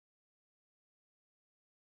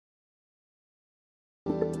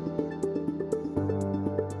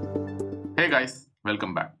Hey guys,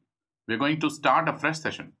 welcome back. We're going to start a fresh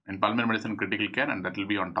session in pulmonary medicine critical care, and that will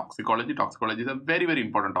be on toxicology. Toxicology is a very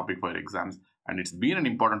important topic for your exams, and it's been an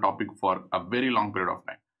important topic for a very long period of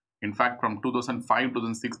time. In fact, from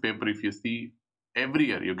 2005-2006 paper, if you see, every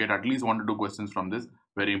year you get at least 1 to 2 questions from this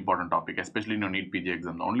very important topic, especially in your NEET PG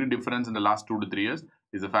exam. The only difference in the last 2 to 3 years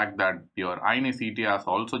is the fact that your INA CET has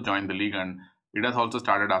also joined the league, and it has also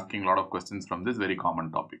started asking a lot of questions from this very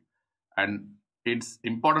common topic. And it's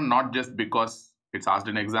important not just because it's asked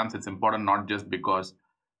in exams, it's important not just because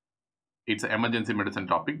it's an emergency medicine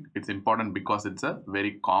topic, it's important because it's a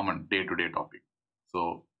very common day-to-day topic.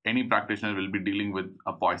 So any practitioner will be dealing with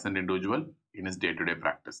a poisoned individual in his day-to-day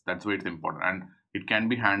practice. That's why it's important, and it can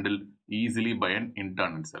be handled easily by an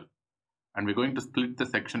intern itself. And we're going to split the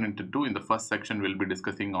section into two. In the first section, we'll be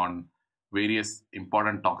discussing on various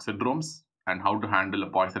important toxidromes and how to handle a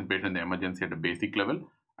poison patient in the emergency at a basic level.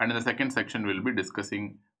 And in the second section, we'll be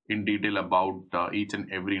discussing in detail about each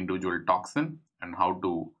and every individual toxin and how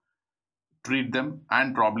to treat them.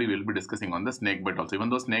 And probably we'll be discussing on the snake bite also. Even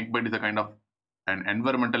though snake bite is a kind of an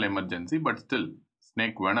environmental emergency, but still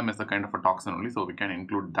snake venom is a kind of a toxin only. So we can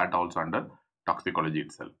include that also under toxicology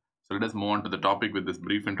itself. So let us move on to the topic with this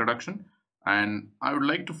brief introduction. And I would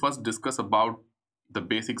like to first discuss about the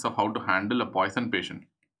basics of how to handle a poison patient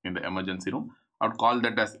in the emergency room. I would call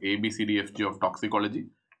that as ABCDFG of toxicology.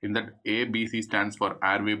 In that, A, B, C stands for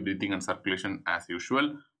airway, breathing and circulation as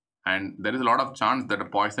usual. And there is a lot of chance that a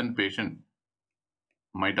poison patient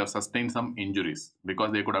might have sustained some injuries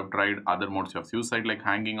because they could have tried other modes of suicide like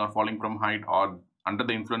hanging or falling from height, or under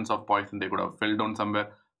the influence of poison they could have fell down somewhere.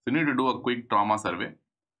 So you need to do a quick trauma survey.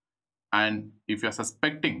 And if you are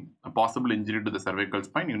suspecting a possible injury to the cervical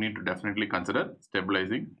spine, you need to definitely consider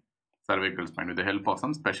stabilizing cervical spine with the help of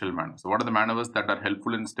some special maneuvers. So what are the maneuvers that are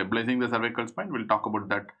helpful in stabilizing the cervical spine? We'll talk about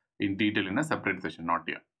that in detail in a separate session, not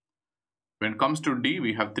here. When it comes to D,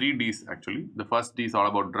 we have 3 Ds actually. The first D is all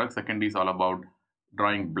about drugs, second D is all about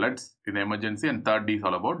drawing bloods in the emergency, and third D is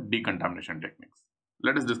all about decontamination techniques.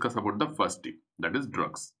 Let us discuss about the first D, that is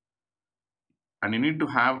drugs. And you need to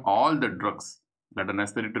have all the drugs that are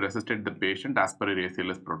necessary to resuscitate the patient as per your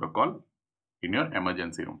ACLS protocol in your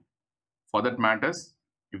emergency room. For that matters,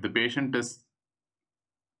 if the patient is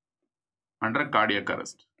under a cardiac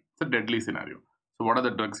arrest, it's a deadly scenario. So what are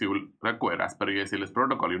the drugs you will require as per your ACLS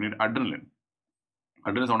protocol? You need adrenaline.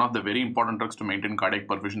 Adrenaline is one of the very important drugs to maintain cardiac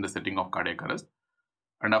perfusion in the setting of cardiac arrest.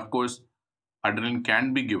 And of course, adrenaline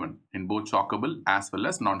can be given in both shockable as well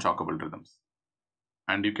as non-shockable rhythms.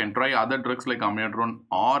 And you can try other drugs like amiodarone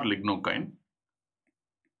or lignocaine,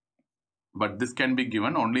 but this can be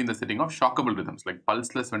given only in the setting of shockable rhythms like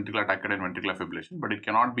pulseless ventricular tachycardia and ventricular fibrillation, but it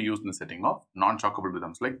cannot be used in the setting of non-shockable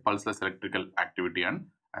rhythms like pulseless electrical activity and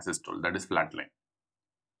asystole, that is flatline.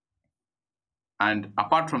 And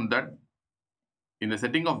apart from that, in the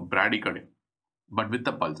setting of bradycardia, but with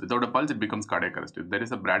a pulse, without a pulse it becomes cardiac arrest. If there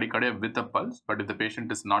is a bradycardia with a pulse, but if the patient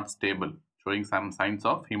is not stable, showing some signs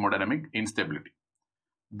of hemodynamic instability,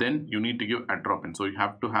 then you need to give atropine. So you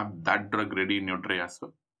have to have that drug ready in your tray as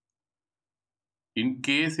well. In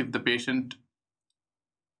case if the patient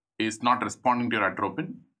is not responding to your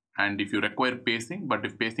atropine, and if you require pacing, but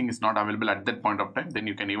if pacing is not available at that point of time, then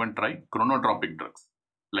you can even try chronotropic drugs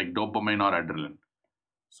like dopamine or adrenaline.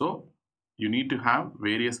 So you need to have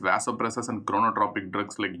various vasopressors and chronotropic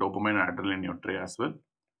drugs like dopamine and adrenaline in your tray as well.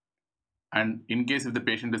 And in case if the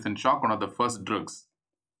patient is in shock, one of the first drugs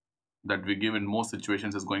that we give in most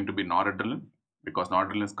situations is going to be noradrenaline, because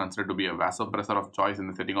noradrenaline is considered to be a vasopressor of choice in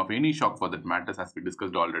the setting of any shock for that matters, as we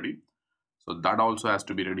discussed already. So that also has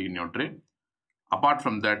to be ready in your tray. Apart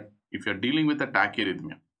from that, if you are dealing with a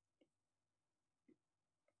tachyarrhythmia,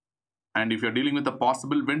 and if you are dealing with a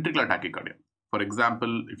possible ventricular tachycardia, for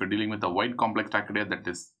example, if you're dealing with a wide complex tachycardia that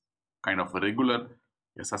is kind of irregular,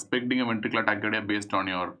 you're suspecting a ventricular tachycardia based on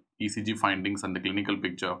your ECG findings and the clinical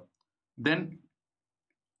picture, then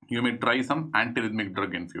you may try some antiarrhythmic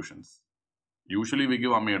drug infusions. Usually we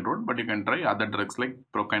give amiodarone, but you can try other drugs like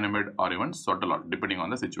procainamide or even sotalol, depending on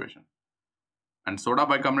the situation. And soda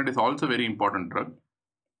bicarbonate is also a very important drug,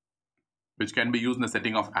 which can be used in the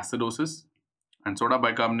setting of acidosis. And soda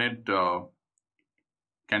bicarbonate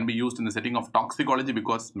can be used in the setting of toxicology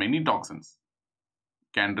because many toxins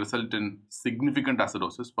can result in significant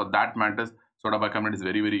acidosis. For that matters, soda bicarbonate is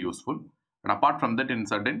very useful. And apart from that, in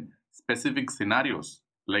certain specific scenarios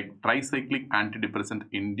like tricyclic antidepressant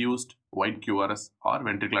induced white QRS or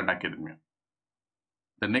ventricular tachyarrhythmia,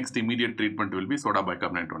 the next immediate treatment will be soda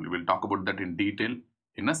bicarbonate only. We'll talk about that in detail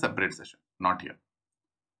in a separate session, not here.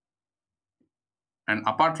 And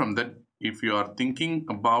apart from that, if you are thinking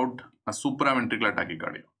about a supraventricular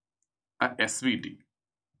tachycardia, a SVT,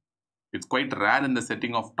 It's quite rare in the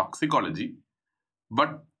setting of toxicology,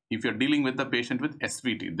 but if you're dealing with a patient with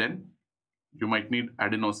SVT, then you might need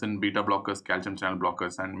adenosine, beta blockers, calcium channel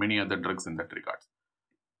blockers, and many other drugs in that regard.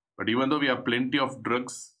 But even though we have plenty of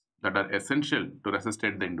drugs that are essential to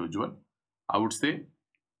resuscitate the individual, I would say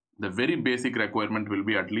the very basic requirement will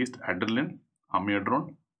be at least adrenaline,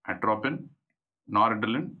 amiodarone, atropine,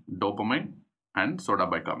 noradrenaline, dopamine, and soda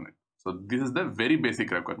bicarbonate. So this is the very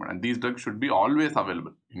basic requirement, and these drugs should be always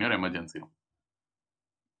available in your emergency room.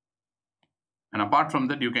 And apart from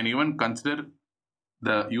that, you can even consider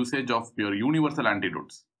the usage of your universal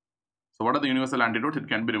antidotes. So what are the universal antidotes? It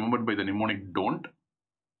can be remembered by the mnemonic DON'T.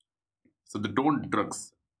 So the DON'T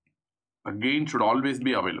drugs again should always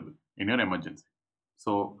be available in your emergency.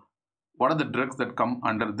 So what are the drugs that come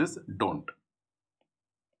under this DON'T?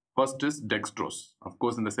 First is dextrose. Of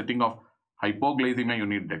course, in the setting of hypoglycemia, you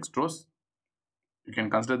need dextrose. You can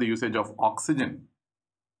consider the usage of oxygen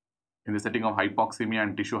in the setting of hypoxemia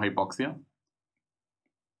and tissue hypoxia.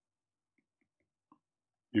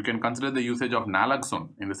 You can consider the usage of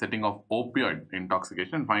naloxone in the setting of opioid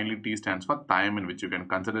intoxication. And finally, T stands for thiamine, which you can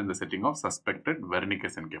consider in the setting of suspected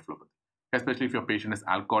Wernicke's encephalopathy. Especially if your patient is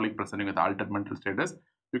alcoholic presenting with altered mental status,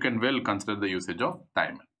 you can well consider the usage of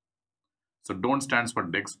thiamine. So DON'T stands for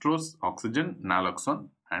dextrose, oxygen, naloxone,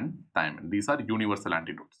 and thiamine. These are universal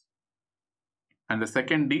antidotes. And the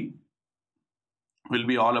second D will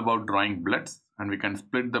be all about drawing bloods, and we can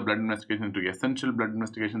split the blood investigation into essential blood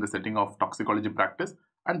investigation in the setting of toxicology practice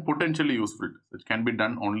and potentially useful tests, which can be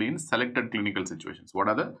done only in selected clinical situations. What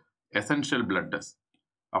are the essential blood tests?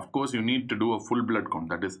 Of course, you need to do a full blood count,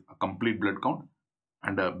 that is a complete blood count,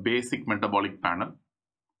 and a basic metabolic panel.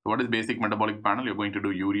 So what is basic metabolic panel? You're going to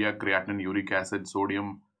do urea, creatinine, uric acid,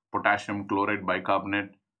 sodium, potassium, chloride,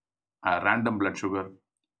 bicarbonate, random blood sugar,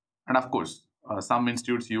 and of course, some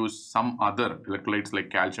institutes use some other electrolytes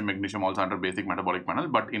like calcium, magnesium also under basic metabolic panel,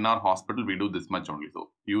 but in our hospital we do this much only.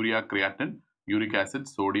 So urea, creatinine, uric acid,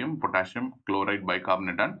 sodium, potassium, chloride,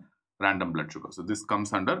 bicarbonate, and random blood sugar. So this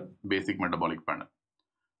comes under basic metabolic panel.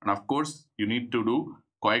 And of course, you need to do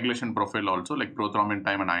coagulation profile also, like prothrombin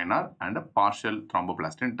time and INR, and a partial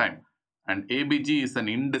thromboplastin time. And ABG is an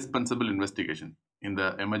indispensable investigation in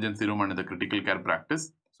the emergency room and in the critical care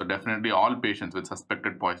practice. So definitely all patients with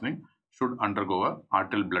suspected poisoning should undergo a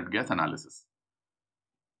arterial blood gas analysis.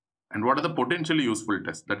 And what are the potentially useful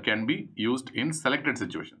tests that can be used in selected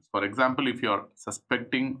situations? For example, if you are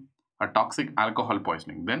suspecting a toxic alcohol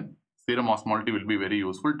poisoning, then serum osmolality will be very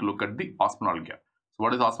useful to look at the osmolar gap. So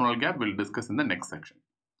what is osmolar gap? We'll discuss in the next section.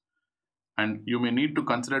 And you may need to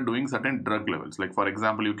consider doing certain drug levels. Like for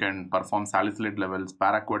example, you can perform salicylate levels,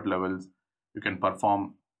 paraquat levels, you can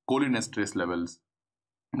perform cholinesterase levels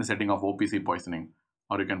in the setting of OPC poisoning,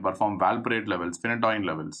 or you can perform valproate levels, phenytoin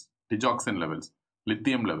levels, digoxin levels,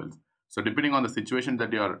 lithium levels. So depending on the situation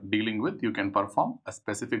that you are dealing with, you can perform a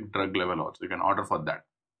specific drug level also. You can order for that.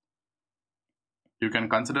 You can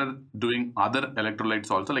consider doing other electrolytes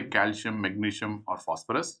also like calcium, magnesium, or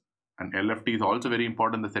phosphorus. And LFT is also very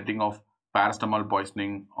important in the setting of paracetamol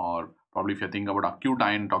poisoning, or probably if you're thinking about acute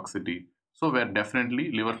iron toxicity. So where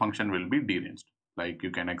definitely liver function will be deranged. Like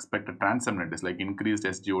you can expect a transaminases like increased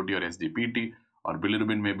SGOT or SGPT, or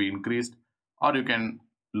bilirubin may be increased, or you can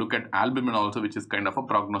look at albumin also, which is kind of a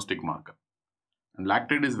prognostic marker. And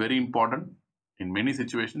lactate is very important in many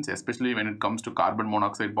situations, especially when it comes to carbon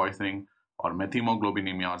monoxide poisoning or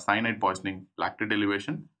methemoglobinemia or cyanide poisoning. Lactate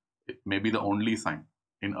elevation, it may be the only sign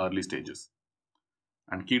in early stages.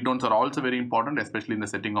 And ketones are also very important, especially in the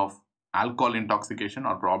setting of alcohol intoxication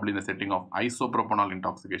or probably in the setting of isopropanol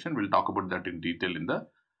intoxication. We'll talk about that in detail in the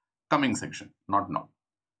coming section, not now.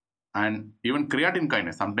 And even creatine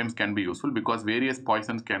kinase sometimes can be useful because various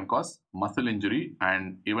poisons can cause muscle injury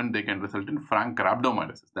and even they can result in frank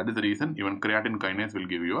rhabdomyolysis. That is the reason even creatine kinase will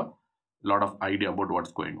give you a lot of idea about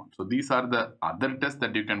what's going on. So these are the other tests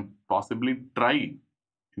that you can possibly try in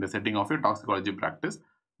the setting of your toxicology practice,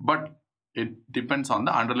 but it depends on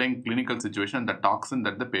the underlying clinical situation, the toxin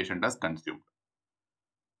that the patient has consumed.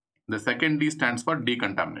 The second D stands for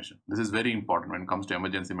decontamination. This is very important when it comes to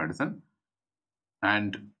emergency medicine.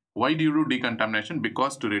 And why do you do decontamination?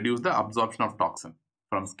 Because to reduce the absorption of toxin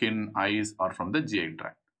from skin, eyes, or from the GI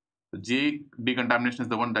tract. The GI decontamination is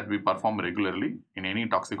the one that we perform regularly in any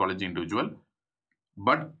toxicology individual.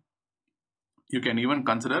 But you can even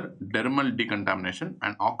consider dermal decontamination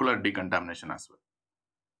and ocular decontamination as well.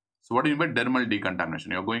 So what do you mean by dermal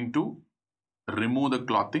decontamination? You're going to remove the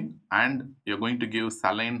clothing and you're going to give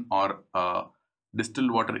saline or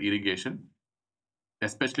distilled water irrigation,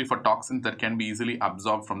 especially for toxins that can be easily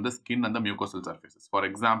absorbed from the skin and the mucosal surfaces. For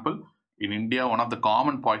example, in India, one of the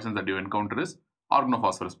common poisons that you encounter is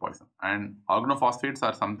organophosphorus poison. And organophosphates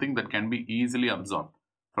are something that can be easily absorbed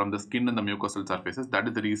from the skin and the mucosal surfaces. That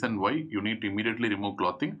is the reason why you need to immediately remove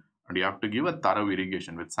clothing, and you have to give a thorough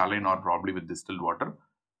irrigation with saline or probably with distilled water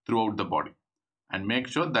throughout the body. And make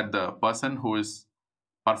sure that the person who is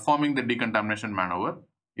performing the decontamination maneuver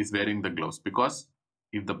is wearing the gloves, because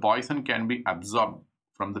if the poison can be absorbed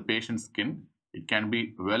from the patient's skin, it can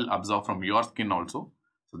be well absorbed from your skin also.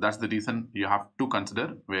 So that's the reason you have to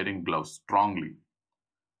consider wearing gloves strongly.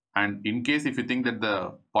 And in case if you think that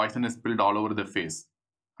the poison is spilled all over the face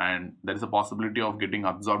and there is a possibility of getting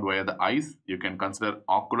absorbed via the eyes, you can consider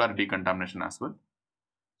ocular decontamination as well.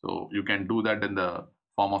 So you can do that in the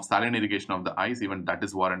form of saline irrigation of the eyes, even that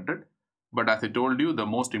is warranted. But as I told you, the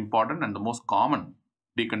most important and the most common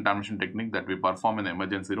decontamination technique that we perform in the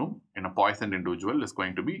emergency room in a poisoned individual is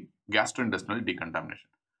going to be gastrointestinal decontamination.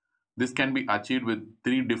 This can be achieved with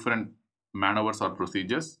 3 different maneuvers or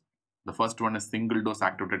procedures. The first one is single dose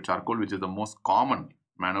activated charcoal, which is the most common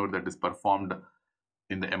maneuver that is performed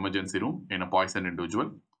in the emergency room in a poisoned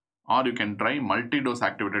individual. Or you can try multi-dose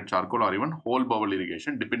activated charcoal or even whole bowel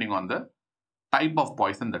irrigation, depending on the type of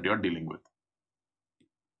poison that you are dealing with.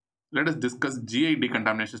 Let us discuss GI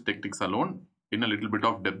decontamination techniques alone in a little bit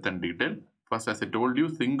of depth and detail. First, as I told you,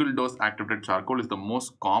 single dose activated charcoal is the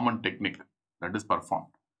most common technique that is performed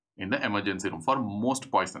in the emergency room for most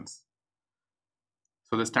poisons.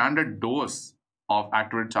 So the standard dose of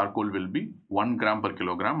activated charcoal will be 1 gram per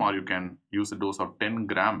kilogram, or you can use a dose of 10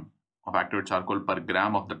 gram of activated charcoal per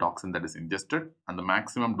gram of the toxin that is ingested, and the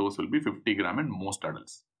maximum dose will be 50 gram in most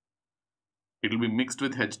adults. It will be mixed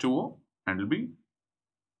with H2O and will be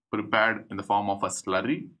prepared in the form of a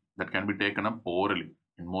slurry that can be taken up orally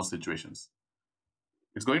in most situations.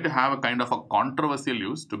 It's going to have a kind of a controversial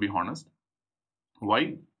use, to be honest.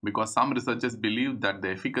 Why? Because some researchers believe that the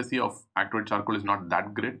efficacy of activated charcoal is not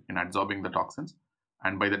that great in absorbing the toxins,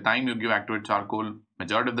 and by the time you give activated charcoal,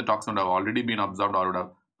 majority of the toxin would have already been absorbed or would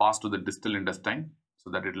have passed to the distal intestine,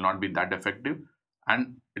 so that it will not be that effective.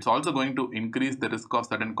 And it's also going to increase the risk of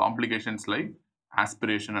certain complications like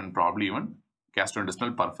aspiration and probably even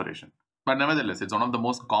gastrointestinal perforation. But nevertheless, it's one of the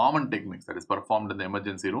most common techniques that is performed in the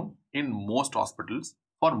emergency room in most hospitals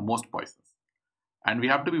for most poisons. And we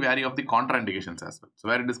have to be wary of the contraindications as well. So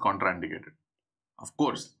where it is contraindicated? Of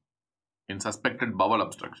course, in suspected bowel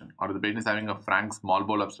obstruction, or if the patient is having a frank small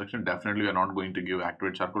bowel obstruction, definitely we are not going to give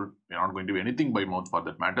activated charcoal. We are not going to do anything by mouth for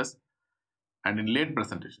that matters. And in late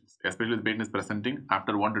presentations, especially if the patient is presenting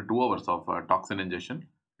after 1 to 2 hours of toxin ingestion,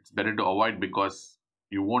 it's better to avoid, because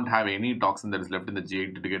you won't have any toxin that is left in the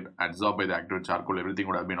GI to get absorbed by the activated charcoal. Everything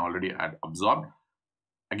would have been already absorbed.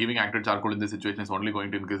 And giving activated charcoal in this situation is only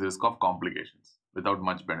going to increase the risk of complications without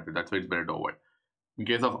much benefit. That's why it's better to avoid. In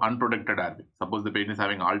case of unprotected airway, suppose the patient is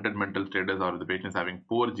having altered mental status or the patient is having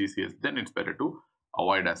poor GCS, then it's better to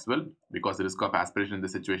avoid as well, because the risk of aspiration in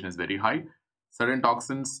this situation is very high. Certain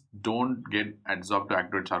toxins don't get absorbed to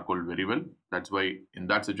activated charcoal very well. That's why in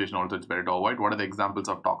that situation also it's better to avoid. What are the examples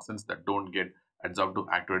of toxins that don't get absorbed to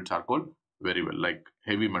activated charcoal very well? Like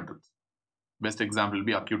heavy metals. Best example will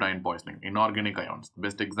be acute ion poisoning, inorganic ions.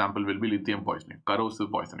 Best example will be lithium poisoning,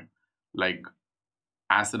 corrosive poisoning, like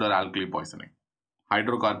acid or alkali poisoning,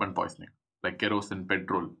 hydrocarbon poisoning, like kerosene,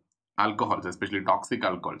 petrol, alcohols, especially toxic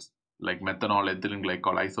alcohols, like methanol, ethylene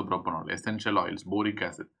glycol, isopropanol, essential oils, boric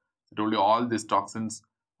acid. I told you all these toxins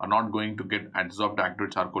are not going to get absorbed to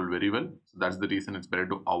activated charcoal very well. So that's the reason it's better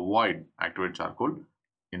to avoid activated charcoal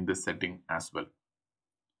in this setting as well.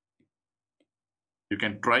 You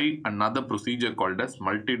can try another procedure called as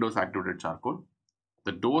multi-dose activated charcoal.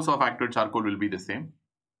 The dose of activated charcoal will be the same.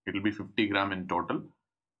 It will be 50 gram in total,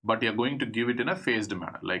 but you're going to give it in a phased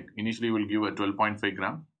manner. Like initially you will give a 12.5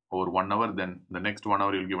 gram over 1 hour, then the next 1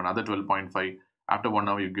 hour you'll give another 12.5. After 1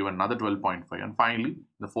 hour you give another 12.5, and finally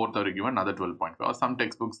the 4th hour you give another 12.5. Or some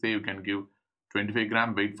textbooks say you can give 25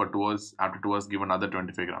 gram, wait for 2 hours, after 2 hours give another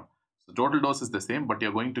 25 gram. So total dose is the same, but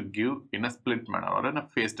you're going to give in a split manner or in a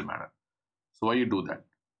phased manner. So why you do that?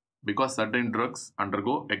 Because certain drugs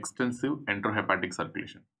undergo extensive enterohepatic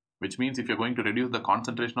circulation, which means if you're going to reduce the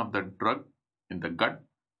concentration of the drug in the gut,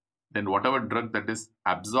 then whatever drug that is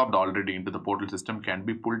absorbed already into the portal system can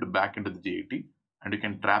be pulled back into the GIT, and you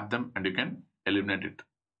can trap them and you can eliminate it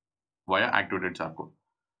via activated charcoal.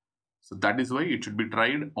 So that is why it should be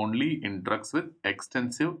tried only in drugs with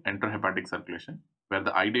extensive enterohepatic circulation, where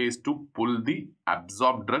the idea is to pull the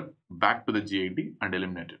absorbed drug back to the GIT and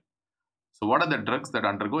eliminate it. So what are the drugs that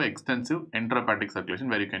undergo extensive enterohepatic circulation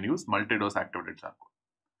where you can use multi-dose activated charcoal?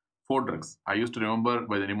 4 drugs. I used to remember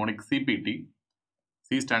by the mnemonic CPT.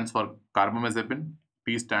 C stands for carbamazepine,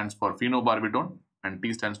 P stands for phenobarbital, and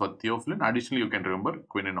T stands for theophylline. Additionally, you can remember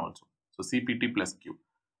quinine also. So CPT plus Q.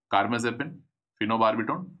 Carbamazepine,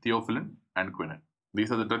 phenobarbital, theophylline, and quinine.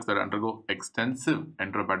 These are the drugs that undergo extensive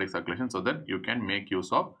enterohepatic circulation so that you can make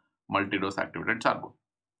use of multi-dose activated charcoal.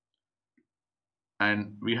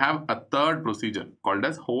 And we have a third procedure called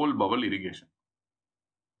as whole bowel irrigation.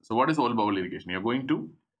 So what is whole bowel irrigation? You're going to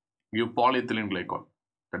give polyethylene glycol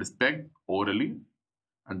that is pegged orally,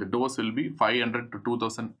 and the dose will be 500 to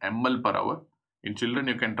 2000 ml per hour. In children,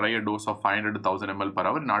 you can try a dose of 500 to 1000 ml per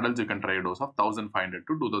hour. In adults, you can try a dose of 1500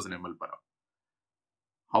 to 2000 ml per hour.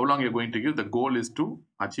 How long you're going to give? The goal is to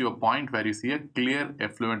achieve a point where you see a clear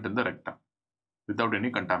effluent in the rectum without any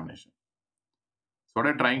contamination. So what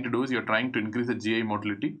you're trying to do is you're trying to increase the GI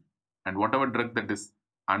motility, and whatever drug that is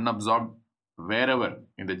unabsorbed wherever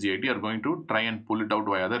in the GIT, you're going to try and pull it out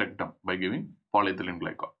via the rectum by giving polyethylene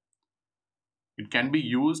glycol. It can be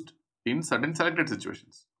used in certain selected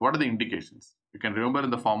situations. What are the indications? You can remember in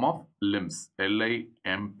the form of LIMS,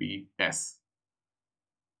 L-I-M-P-S.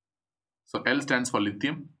 So L stands for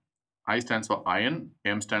lithium, I stands for iron,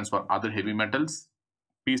 M stands for other heavy metals,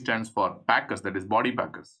 P stands for packers, that is body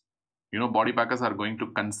packers. You know, body packers are going to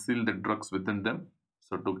conceal the drugs within them.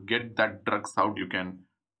 So to get that drugs out, you can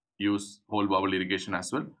use whole bowel irrigation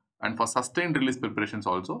as well. And for sustained release preparations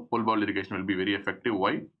also, whole bowel irrigation will be very effective.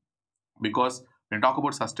 Why? Because when you talk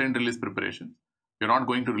about sustained release preparations, you're not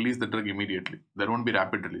going to release the drug immediately. There won't be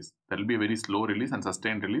rapid release. There will be a very slow release and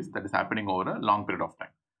sustained release that is happening over a long period of time.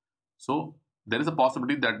 So there is a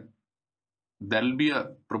possibility that there will be a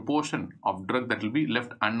proportion of drug that will be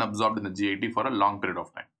left unabsorbed in the GIT for a long period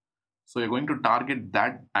of time. So you're going to target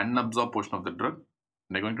that unabsorbed portion of the drug,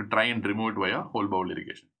 and you're going to try and remove it via whole bowel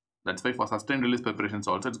irrigation. That's why for sustained release preparations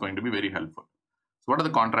also it's going to be very helpful. So what are the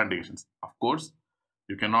contraindications? Of course,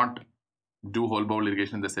 you cannot do whole bowel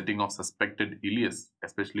irrigation in the setting of suspected ileus,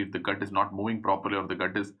 especially if the gut is not moving properly or the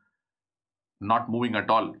gut is not moving at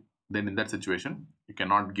all. Then in that situation, you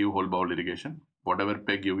cannot give whole bowel irrigation. Whatever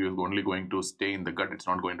peg you use is only going to stay in the gut. It's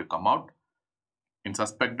not going to come out. In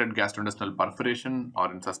suspected gastrointestinal perforation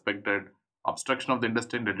or in suspected obstruction of the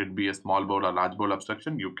intestine, let it be a small bowel or large bowel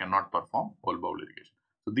obstruction, you cannot perform whole bowel irrigation.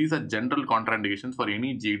 So these are general contraindications for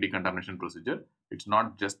any GE decontamination procedure. It's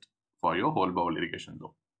not just for your whole bowel irrigation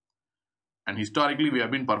though. And historically, we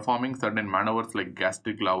have been performing certain maneuvers like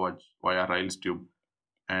gastric lavage via Ryle's tube.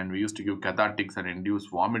 And we used to give cathartics and induce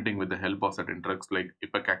vomiting with the help of certain drugs like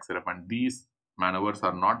ipecac syrup. And these maneuvers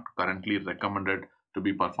are not currently recommended to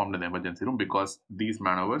be performed in the emergency room because these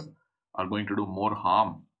maneuvers are going to do more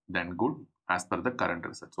harm than good as per the current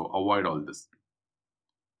research. So avoid all this.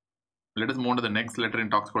 Let us move on to the next letter in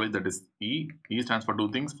toxicology, that is E. E stands for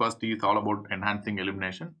two things. First, E is all about enhancing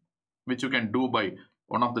elimination, which you can do by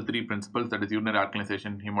one of the three principles, that is urinary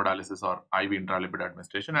alkalization, hemodialysis, or IV intralipid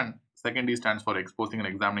administration. And second, E stands for exposing and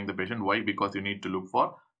examining the patient. Why? Because you need to look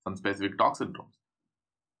for some specific tox syndromes.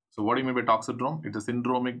 So what do you mean by tox syndrome? It's a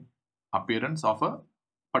syndromic appearance of a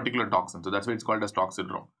particular toxin. So that's why it's called as tox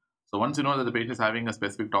syndrome. So once you know that the patient is having a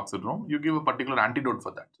specific tox syndrome, you give a particular antidote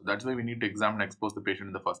for that. So that's why we need to examine and expose the patient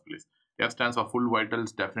in the first place. F stands for full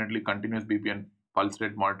vitals. Definitely continuous BP and pulse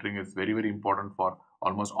rate monitoring is very, very important for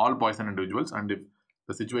almost all poison individuals. And if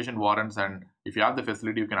the situation warrants and if you have the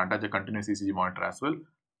facility, you can attach a continuous ECG monitor as well.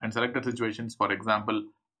 And selected situations, for example,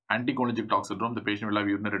 anticholinergic tox syndrome, the patient will have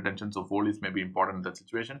urinary retention, so Foley's may be important in that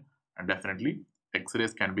situation. And definitely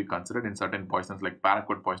X-rays can be considered in certain poisons like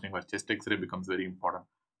paraquat poisoning, where chest X-ray becomes very important.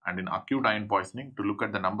 And in acute iron poisoning, to look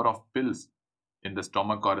at the number of pills in the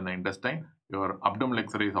stomach or in the intestine, your abdominal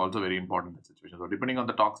X-ray is also very important in that situation. So depending on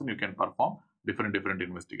the toxin, you can perform different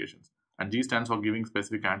investigations. And G stands for giving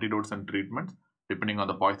specific antidotes and treatments depending on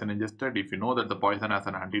the poison ingested. If you know that the poison has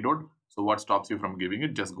an antidote, so what stops you from giving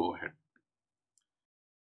it? Just go ahead.